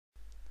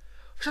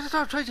Should I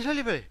stop trying to tell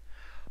you, Billy?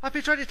 I've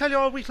been trying to tell you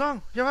all week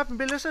long. You haven't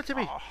been listening to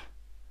me. Oh.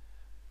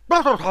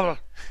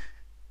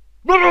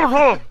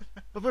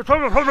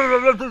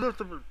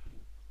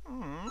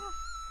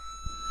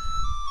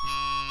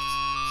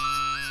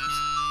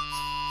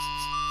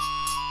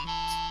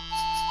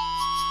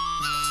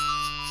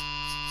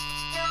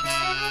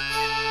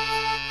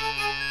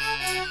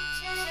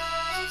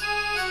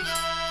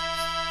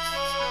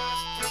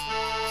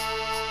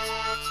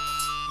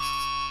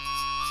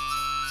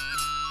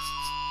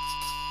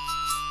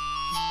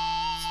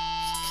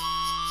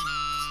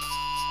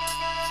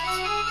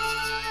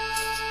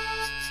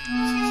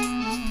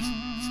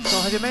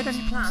 Have you made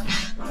any plans?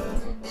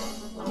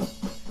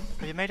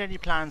 Have you made any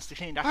plans to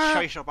clean that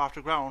shite up off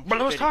the ground? Well,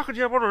 I was talking to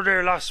your mother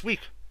there last week.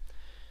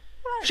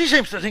 Right. She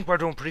seems to think we're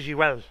doing pretty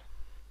well.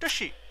 Does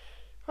she?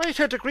 I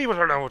tend to agree with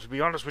her now, to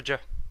be honest with you.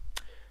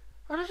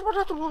 What do you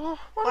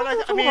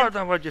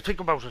think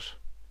about it?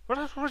 What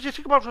do you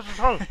think about it at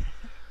all?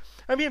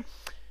 I mean,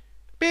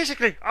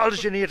 basically, all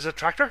that you need is a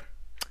tractor,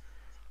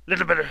 a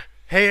little bit of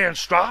hay and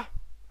straw,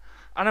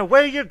 and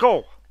away you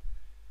go.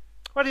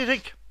 What do you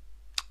think?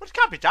 Well, it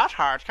can't be that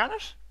hard, can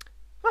it?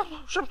 Well,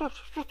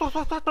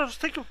 I was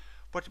thinking.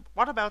 But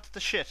what about the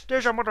shit?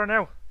 There's your mother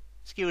now.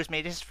 Excuse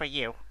me, this is for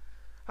you.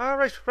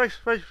 Right.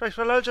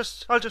 Well, I'll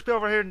just be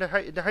over here in the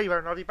hay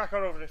barn. I'll be back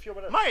on over in a few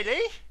minutes.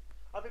 Miley?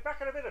 I'll be back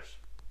in a minute.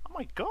 Oh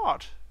my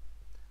God.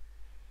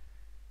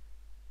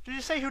 Did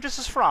you say who this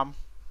is from?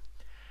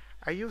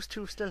 Are you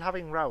two still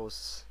having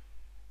rows?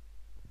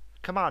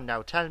 Come on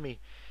now, tell me.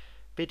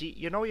 Biddy,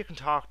 you know you can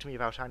talk to me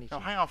about anything.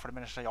 No, hang on for a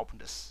minute till I open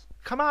this.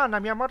 Come on,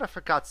 I'm your mother, for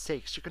God's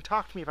sakes. You can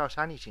talk to me about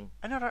anything.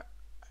 Another...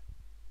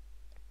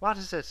 What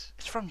is it?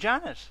 It's from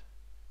Janet.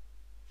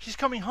 She's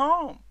coming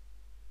home.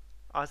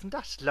 Oh, isn't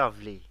that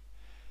lovely?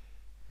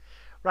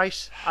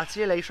 Right, I'll see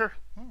you later.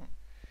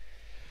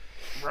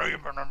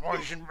 Raven and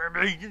Motion,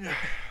 baby.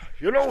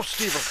 You know,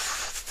 Stephen.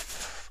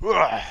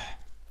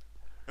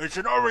 It's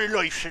an hourly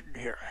life sitting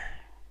here.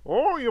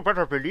 Oh, you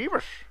better believe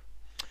it.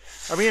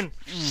 I mean,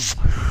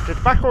 the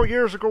tobacco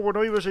years ago when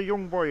I was a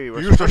young boy... You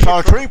used to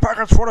sell 3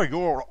 packets for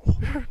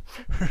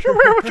 €1. So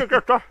where would you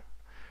get that?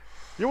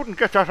 You wouldn't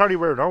get that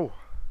anywhere now.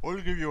 I'll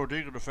give you a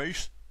dig in the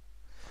face.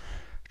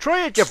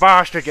 Try it, you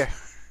bastard, you.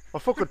 I'll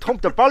fucking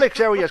thump the bollocks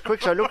out of you as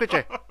quick as I look at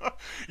you.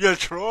 You'll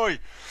try.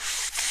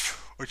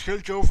 I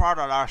killed Joe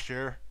Farther last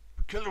year.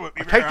 Killed him with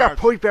me. Take that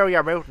pipe out of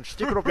your mouth and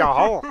stick it up your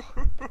hole.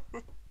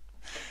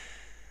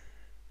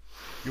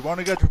 You want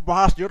to get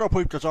past the other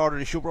pipe that's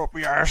already shoved up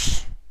my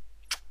arse?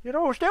 You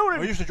know,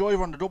 I used to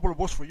drive on the double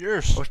bus for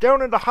years. I was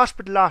down in the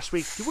hospital last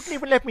week. You wouldn't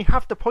even let me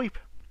have the pipe.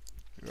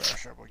 Yeah,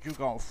 sure, but you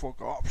go and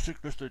fuck off.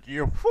 Sickness to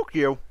you. Fuck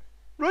you.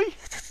 Right?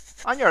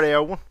 And your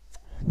Owen.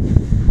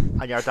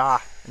 And your da.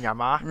 And your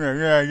ma.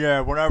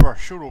 Yeah, whatever.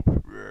 Shut up.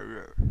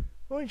 Yeah.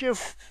 Mind you,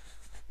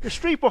 the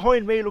street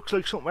behind me looks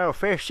like something out of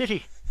Fair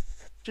City.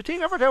 Do you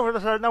think ever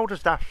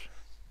noticed that?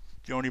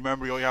 The only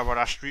memory I have of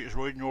that street is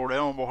riding your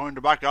down behind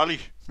the back alley.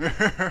 Good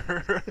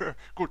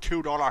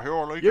 $2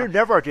 here, like. You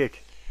never did.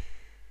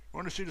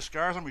 Want to see the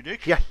scars on my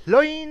dick? You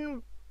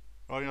lying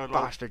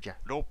bastard, you.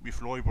 Nope, me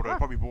fly, but I'll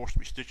probably burst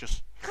me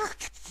stitches.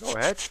 Go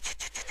ahead.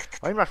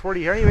 I'm not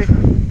worried anyway.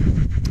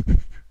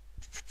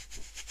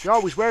 You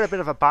always were a bit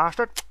of a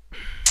bastard.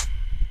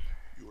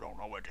 You don't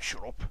know when to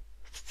shut up.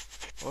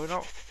 I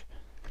know.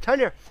 I tell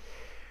you,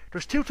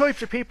 there's 2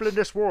 types of people in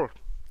this world.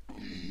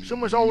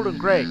 Some is old and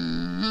grey.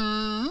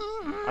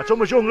 And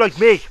some is young like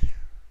me.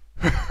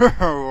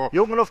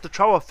 Young enough to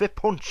throw a fit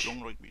punch.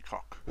 Young like me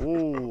cock.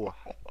 Oh.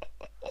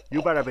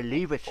 You better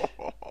believe it.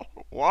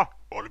 What?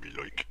 What'll it be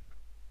like?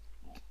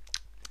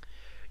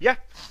 Yeah,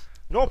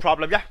 no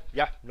problem.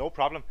 Yeah, no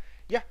problem.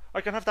 Yeah,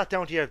 I can have that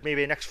down to you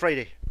maybe next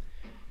Friday.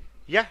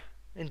 Yeah,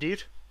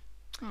 indeed.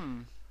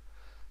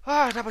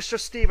 That was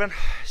just Stephen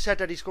said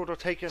that he's going to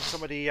take in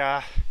some of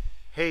the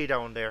hay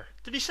down there.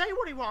 Did he say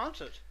what he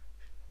wanted?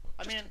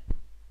 I mean,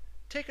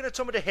 taking in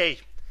some of the hay.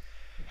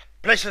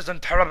 Places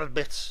and terrible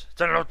bits.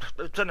 It's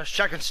in a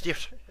shagging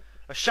stiff.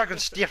 A shagging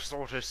stiff,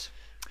 so it is.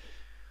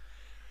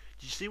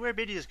 Did you see where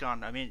Biddy has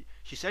gone? I mean,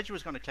 she said she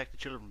was going to collect the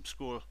children from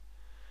school.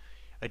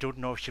 I don't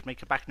know if she'd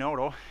make it back now,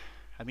 though.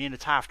 I mean,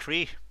 it's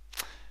 3:30.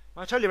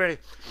 I'll tell you, Mary,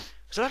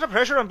 there's a lot of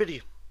pressure on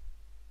Biddy.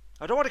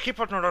 I don't want to keep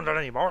putting her under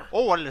anymore.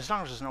 Oh, well, as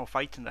long as there's no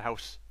fight in the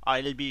house,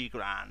 I'll be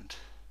grand.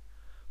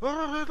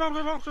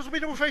 There's be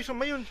no fight on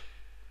my own.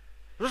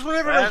 There's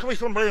whatever else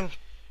fight on my own.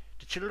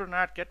 The children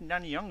aren't getting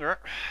any younger.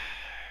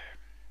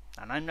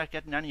 And I'm not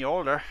getting any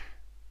older.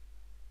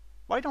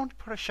 Why don't you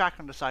put a shack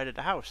on the side of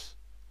the house?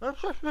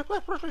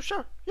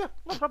 Sure, yeah,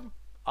 no problem.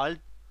 I'll...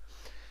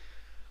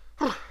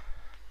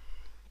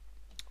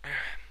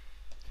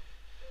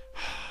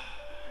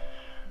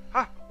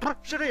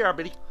 Sit here,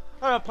 Biddy.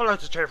 I'll pull out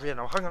the chair for you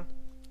now, hang on.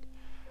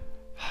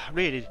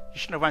 Really, you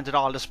shouldn't have went at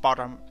all this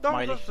bother,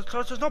 Miley. No,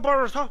 there's no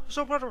bother at all. There's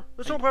no bother.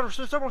 There's no bother.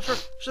 Sit down, sir.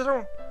 Sit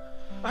down.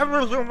 I have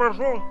everything under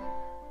control.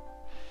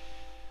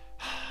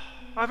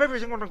 I have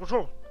everything under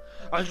control.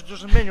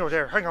 There's a menu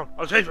there. Hang on.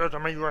 I'll take you out the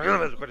menu.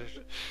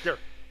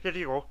 There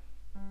you go.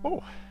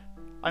 Oh,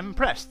 I'm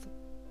impressed.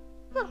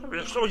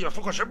 So you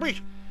fucking should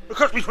meet. It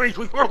cost me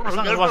 23 euros. As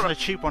long as it wasn't a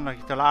cheap one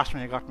like the last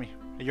one you got me.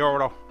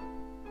 €1.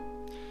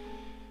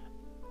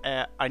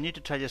 I need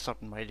to tell you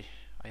something, Miley.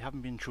 I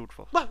haven't been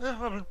truthful. Well,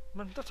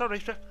 that's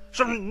alright.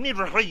 Something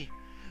neither have I.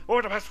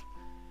 Over the past...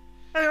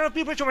 I've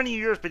been with you many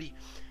years, Biddy.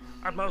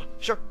 And well,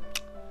 sure.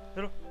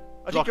 You know,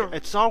 I Look, think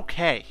it's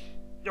okay.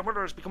 your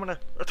mother is becoming a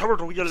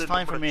third wheel. It's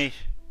time for me.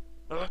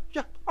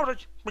 Yeah,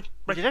 alright.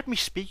 Will you let me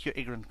speak, you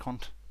ignorant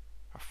cunt?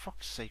 For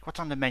fuck's sake, what's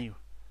on the menu?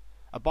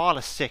 A ball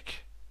of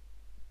sick.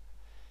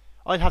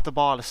 I'll have the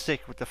ball of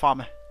sick with the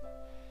famine.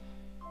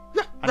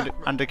 Yeah,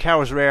 and the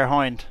cow's rear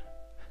hind.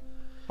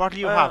 What do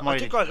you have, Miley? I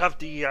think I'll have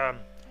the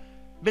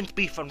minced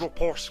beef and roast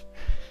horse.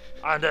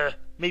 And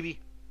maybe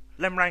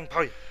lemrang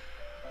pie.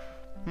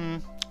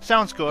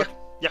 Sounds good.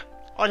 Yeah.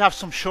 I'll have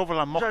some shovel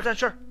and muck. Sure, then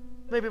sure.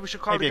 Maybe we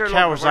should call Maybe the a girl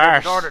cow's over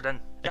arse. order then.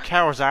 A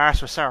cow's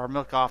arse with sour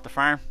milk off the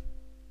farm.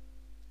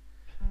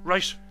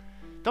 Right.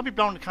 Don't be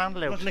blowing the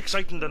candle out. Nothing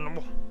exciting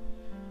then.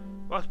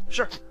 Well,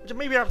 sure.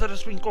 Maybe after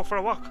this we can go for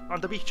a walk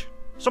on the beach.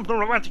 Something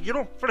romantic, you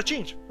know, for a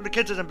change. When the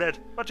kids is in bed.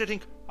 What do you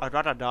think? I'd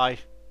rather die.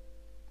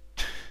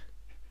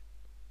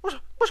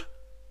 What?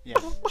 Yeah.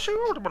 What's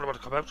your order when I want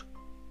to come out?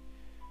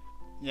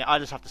 Yeah, I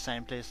just have the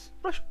same, please.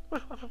 Right.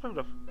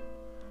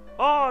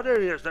 Oh, there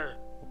he is, there.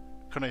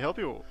 Can I help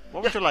you?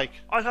 What would you like?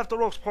 I'll have the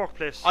roast pork,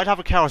 please. I'd have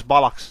a cow's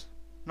bollocks.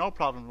 No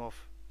problem, love.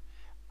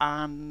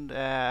 And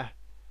a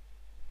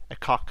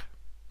cock.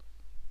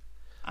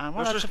 And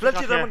what There's else plenty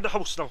have of you got them here? in the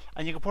house now.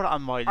 And you can put it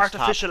on Miley's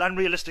Artificial and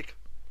realistic. tab.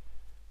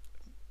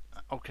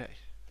 Okay.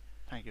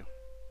 Thank you.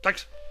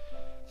 Thanks.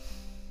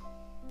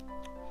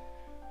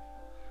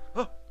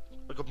 Oh,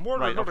 I got more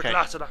than Right, another okay.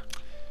 glass of that.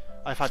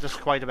 I've had just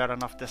quite about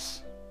enough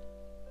this.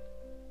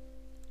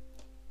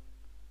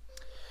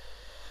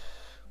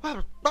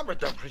 Well, that went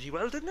down pretty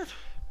well, didn't it?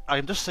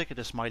 I'm just sick of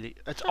this, Miley.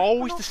 It's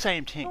always the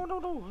same thing.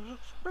 No.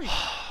 Right.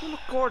 You look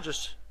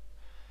gorgeous.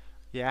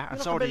 Yeah, and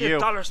You so look do $1 million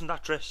you. in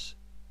that dress.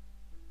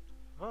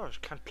 Oh, I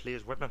just can't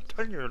please women. I'm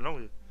telling you,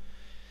 no.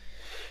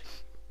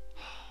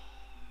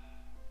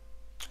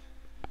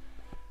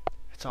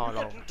 It's all You're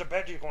over. getting into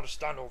bed, you're going to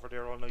stand over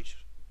there all night.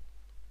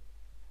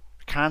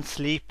 Can't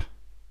sleep.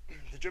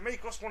 Did you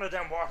make us one of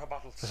them water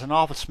bottles? There's an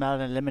awful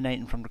smell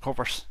emanating from the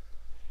covers.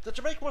 Did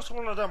you make us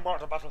one of them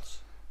water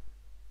bottles?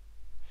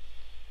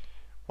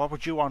 What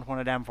would you want one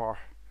of them for?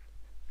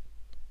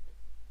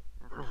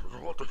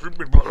 What the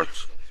me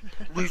bollocks?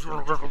 These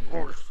are little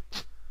boys.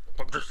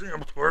 I'm just saying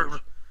I'm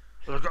tired.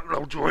 I got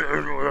no joy.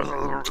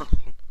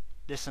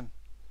 Listen,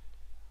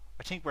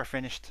 I think we're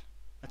finished.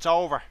 It's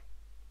over.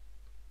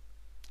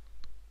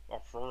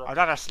 Oh, sorry. I'd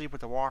rather sleep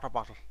with the water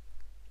bottle.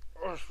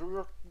 Oh,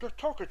 so you're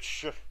talking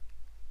shit.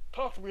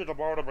 Talk to me in the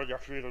morning when you're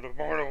feeling the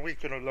morning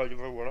weekend and like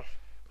about it.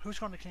 Who's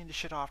going to clean the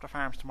shit off the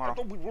farms tomorrow?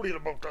 Don't be worried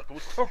about that. We're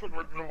talking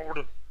right in the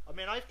morning. I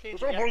mean, I've cleaned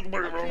There's no point in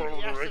worrying about it,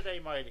 right? yesterday,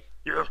 Miley.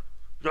 Yeah.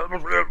 Yeah, I'm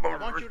not worried I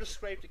about want it. you to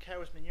scrape the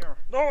cow's manure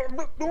No, I'm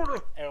not doing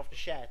it. out of the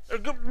sheds.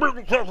 We'll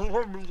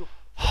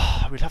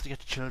have to get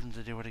the children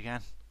to do it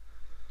again.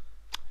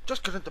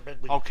 Just get into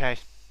bed with Okay,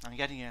 I'm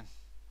getting in.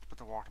 Put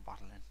the water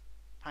bottle in.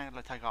 Hang on,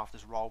 I'll take off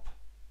this robe.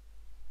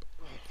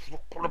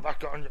 Look, put it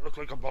back on. You look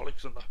like a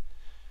bollocks and that.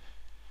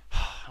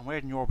 I'm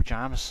wearing your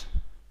pyjamas.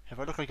 If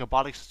I look like a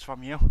bollocks, it's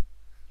from you.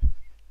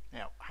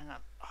 Now, hang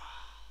on.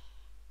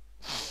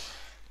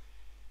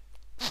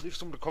 Leave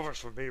some of the covers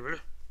for me, will you?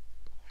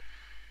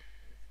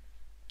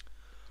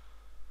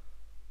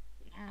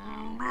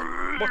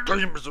 What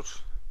time is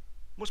it?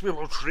 Must be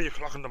about 3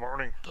 o'clock in the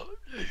morning. Go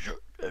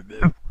to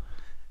bed,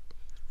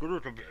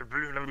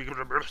 Billy, and let me go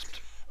to bed.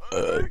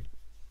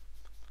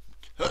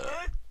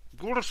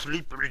 Go to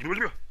sleep, Billy, will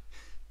you?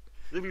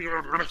 Let me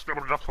go to rest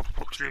about that for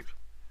fuck's sake.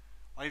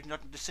 I've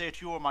nothing to say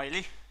to you,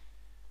 Miley.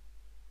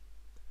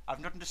 I've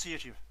nothing to say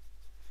to you.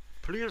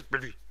 Please,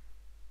 Billy.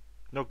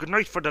 Now, good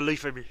night for the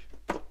life of me.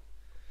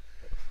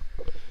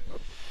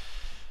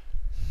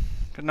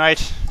 Good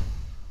night.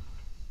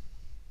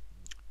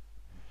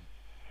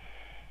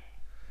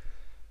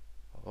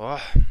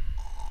 Oh.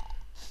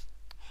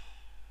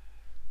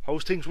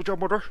 How's things with your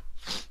mother?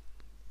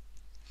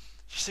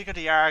 She's sick of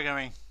the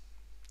arguing.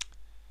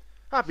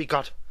 Happy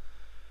God.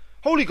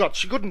 Holy God,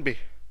 she couldn't be.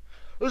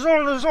 There's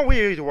no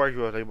way to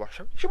argue anymore.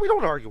 We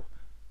don't argue.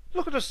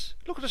 Look at us.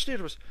 Look at the state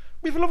of us.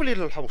 We've a lovely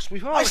little house.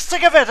 I'm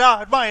sick of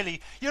it,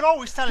 Miley. You're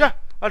always telling me. Yeah,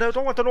 and I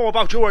don't want to know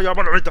about you or your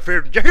mother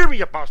interfering. You hear me,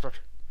 you bastard?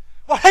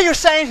 What are you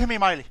saying to me,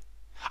 Miley?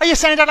 Are you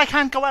saying that I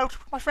can't go out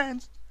with my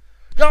friends?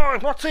 No,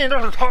 I'm not saying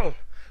that at all.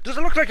 Does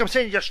it look like I'm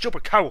saying you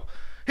stupid cow?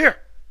 Here.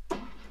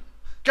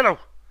 Get out.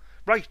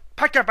 Right,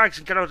 pack your bags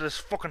and get out of this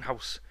fucking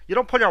house. You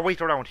don't pull your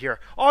weight around here.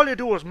 All you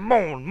do is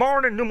moan,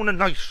 morning, noon and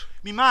night.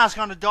 Me ma's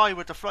gonna die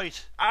with the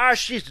fright. Ah,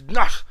 she's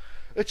not.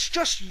 It's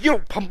just you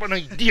pumping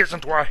ideas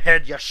into her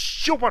head, you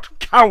stupid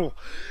cow.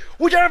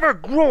 Would you ever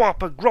grow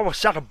up and grow a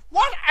set of...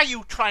 What are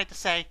you trying to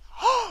say?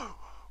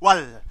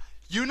 Well,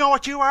 you know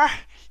what you are?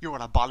 You're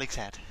a bollocks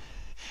head.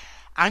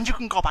 And you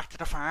can go back to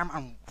the farm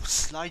and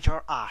slide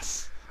your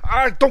ass.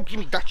 Ah, don't give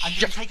me that And you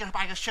shit. can take your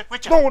bag of shit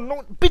with you.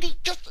 No, Biddy,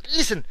 just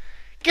listen.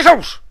 Get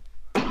out.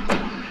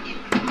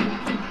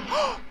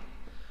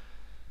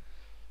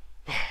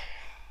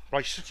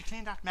 Right. Did you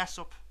clean that mess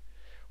up?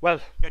 Well,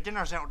 Your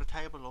dinner's out on the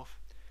table, love.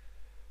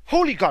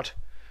 holy God,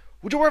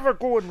 would you ever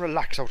go and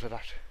relax out of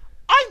that?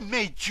 I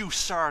made you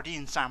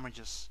sardine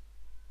sandwiches.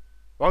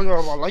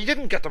 Well, I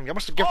didn't get them. You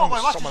must have given them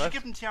to What someone did you else.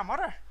 give them to your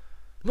mother?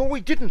 No,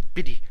 we didn't,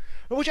 Biddy.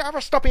 Now, would you ever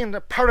stop being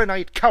a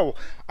paranoid cow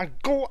and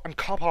go and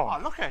cop Oh,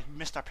 on? look at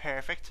Mr.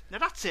 Perfect. Now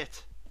that's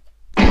it.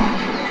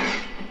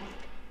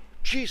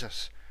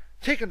 Jesus,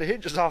 taking the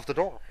hinges off the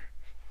door.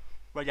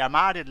 Well, you're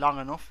mad it long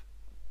enough.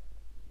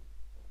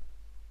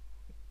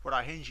 For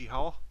a hingy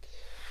hole.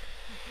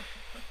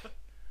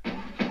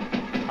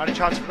 Any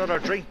chance for another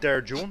drink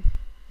there, June?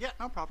 Yeah,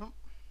 no problem.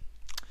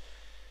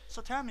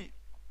 So tell me,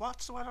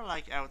 what's the weather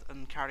like out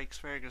in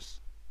Carrickfergus?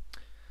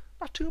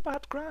 Not too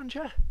bad, grand,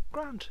 yeah,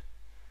 grand.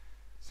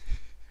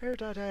 Heard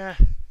that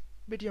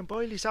Biddy and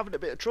Boyley's having a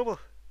bit of trouble.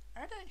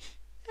 Are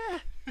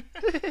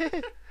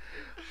they?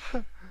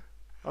 Yeah.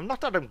 I'm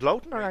not that I'm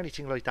gloating or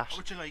anything like that. What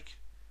would you like?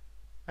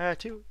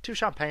 Two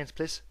champagnes,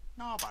 please.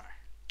 No bother.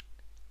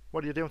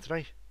 What are you doing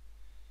tonight?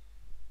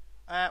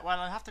 Well,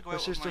 I'll have to go out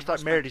This with is my just that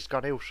husband. Mary's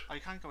gone out. I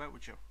can't go out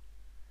with you.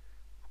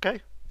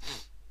 Okay. So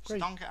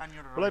Great. don't get any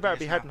other Well, I better ideas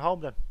be now. heading home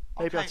then.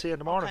 Maybe Okay, I'll see you in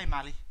the morning. Okay,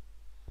 Mally.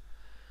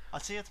 I'll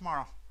see you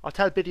tomorrow. I'll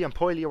tell Biddy and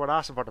Poily you were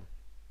asking for them.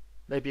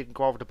 Maybe you can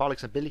go over to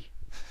Bollocks and Billy.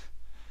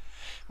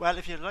 Well,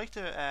 if you'd like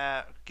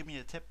to give me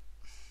a tip,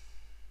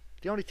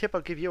 The only tip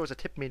I'll give you is a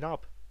tip me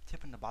knob.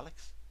 tip in the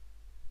bollocks.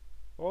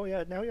 Oh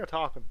yeah, now you're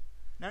talking.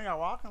 Now you're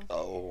walking.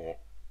 Oh.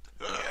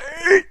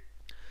 Are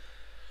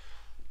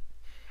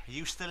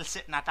you still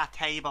sitting at that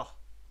table?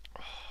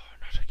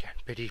 Not again,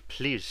 Biddy,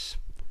 please.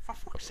 For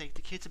fuck's sake,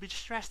 the kids will be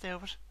stressed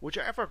over it. Would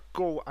you ever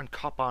go and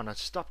cop on and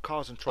stop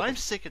causing trouble? I'm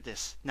sick of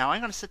this. Now I'm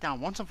going to sit down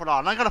once and for all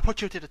and I'm going to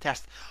put you to the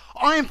test.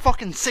 I'm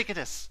fucking sick of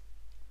this.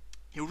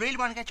 You really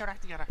want to get your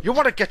act together? You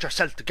want to get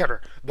yourself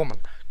together, woman.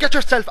 Get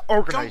yourself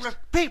organised. Don't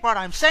repeat what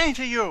I'm saying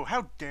to you.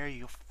 How dare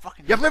you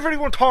fucking... You've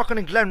everyone talking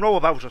in Glenroe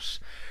about us.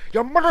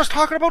 Your mother's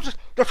talking about us.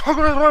 They're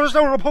talking about us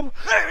now in the pub.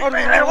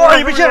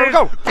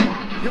 Go.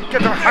 You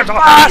get your hands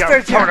off me,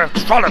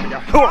 you trolley,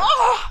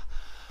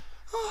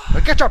 Now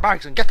get your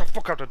bags and get the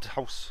fuck out of the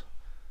house.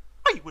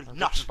 I will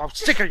not. I'm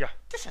sick of you.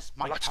 This is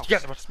my Let's house.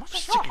 get it. I'm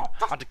sick of you.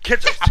 And the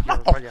kids are sick of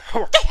you. Will you?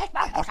 Mommy,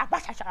 stop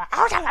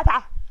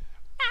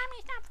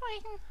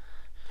fighting.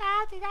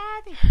 Daddy.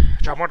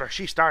 It's your mother.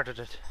 She started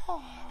it.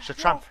 She's a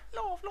tramp.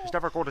 Love. She's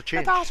never going to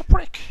change. That's a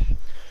prick.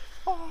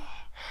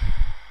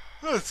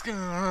 What's going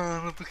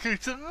on with the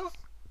kitchen?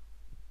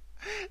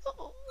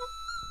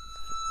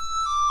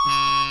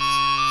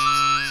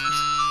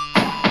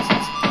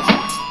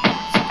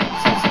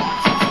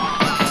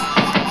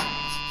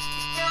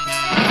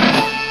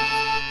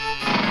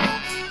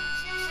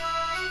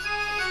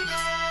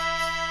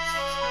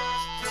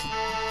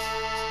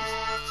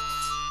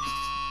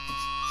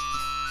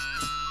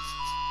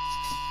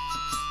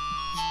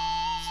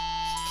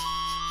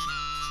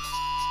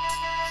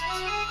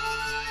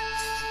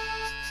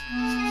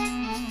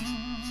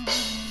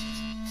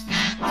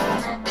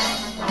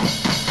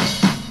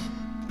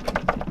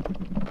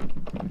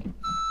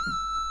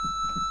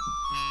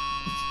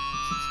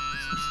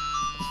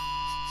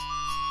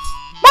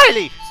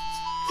 Miley,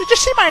 did you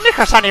see my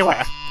knickers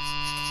anywhere?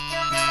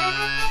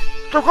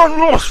 They're gone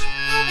lost.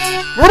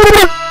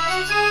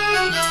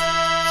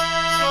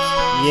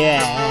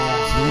 Yeah.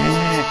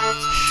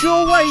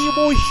 Show where you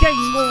boys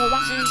saying go.